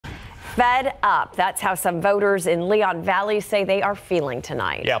Fed up. That's how some voters in Leon Valley say they are feeling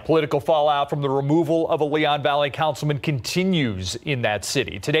tonight. Yeah, political fallout from the removal of a Leon Valley councilman continues in that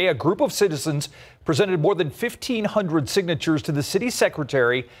city. Today, a group of citizens presented more than 1,500 signatures to the city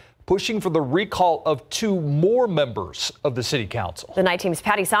secretary, pushing for the recall of 2 more members of the city council. The night team's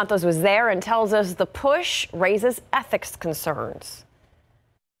Patty Santos was there and tells us the push raises ethics concerns.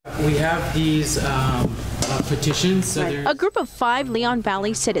 We have these petitions. So a group of 5 Leon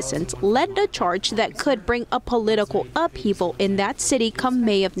Valley citizens led a charge that could bring a political upheaval in that city come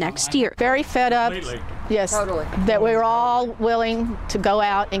May of next year. Very fed up. Yes, totally. That we're all willing to go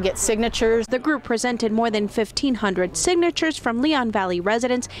out and get signatures. The group presented more than 1,500 signatures from Leon Valley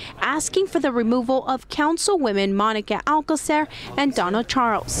residents asking for the removal of Councilwomen Monica Alcocer and Donna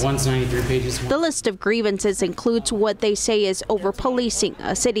Charles. 193 pages. The list of grievances includes what they say is over-policing,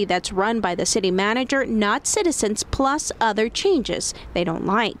 a city that's run by the city manager, not citizens, plus other changes they don't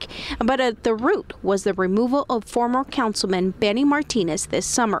like. But at the root was the removal of former councilman Benny Martinez this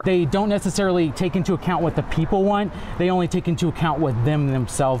summer. They don't necessarily take into account what the people want. They only take into account what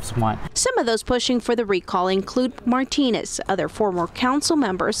themselves want. Some of those pushing for the recall include Martinez, other former council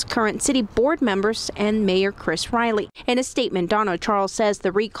members, current city board members, and Mayor Chris Riley. In a statement, Donna Charles says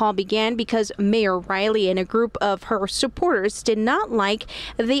the recall began because Mayor Riley and a group of her supporters did not like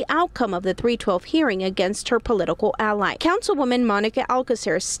the outcome of the 312 hearing against her political ally. Councilwoman Monica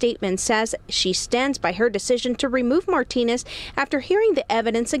Alcocer's statement says she stands by her decision to remove Martinez after hearing the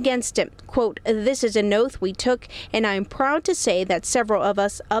evidence against him. Quote, "This is an oath we took, and I'm proud to say that several of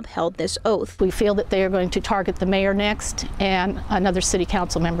us upheld this oath." We feel that they are going to target the mayor next and another city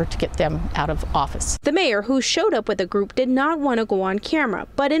council member to get them out of office. The mayor, who showed up with the group, did not want to go on camera,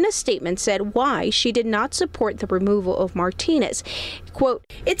 but in a statement said why she did not support the removal of Martinez. Quote,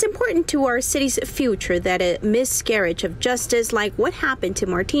 "It's important to our city's future that a miscarriage of justice like what happened to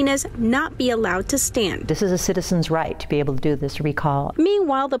Martinez not be allowed to stand." This is a citizen's right to be able to do this recall.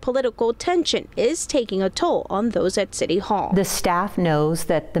 Meanwhile, the political tension is taking a toll on those at City Hall. The staff knows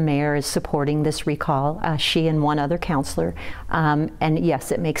that the mayor is supporting this recall, she and one other counselor, and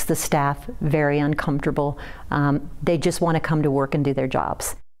yes, it makes the staff very uncomfortable. They just want to come to work and do their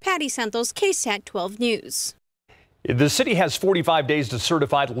jobs. Patty Santos, KSAT 12 News. The city has 45 days to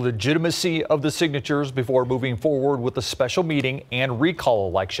certify the legitimacy of the signatures before moving forward with a special meeting and recall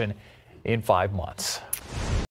election in 5 months.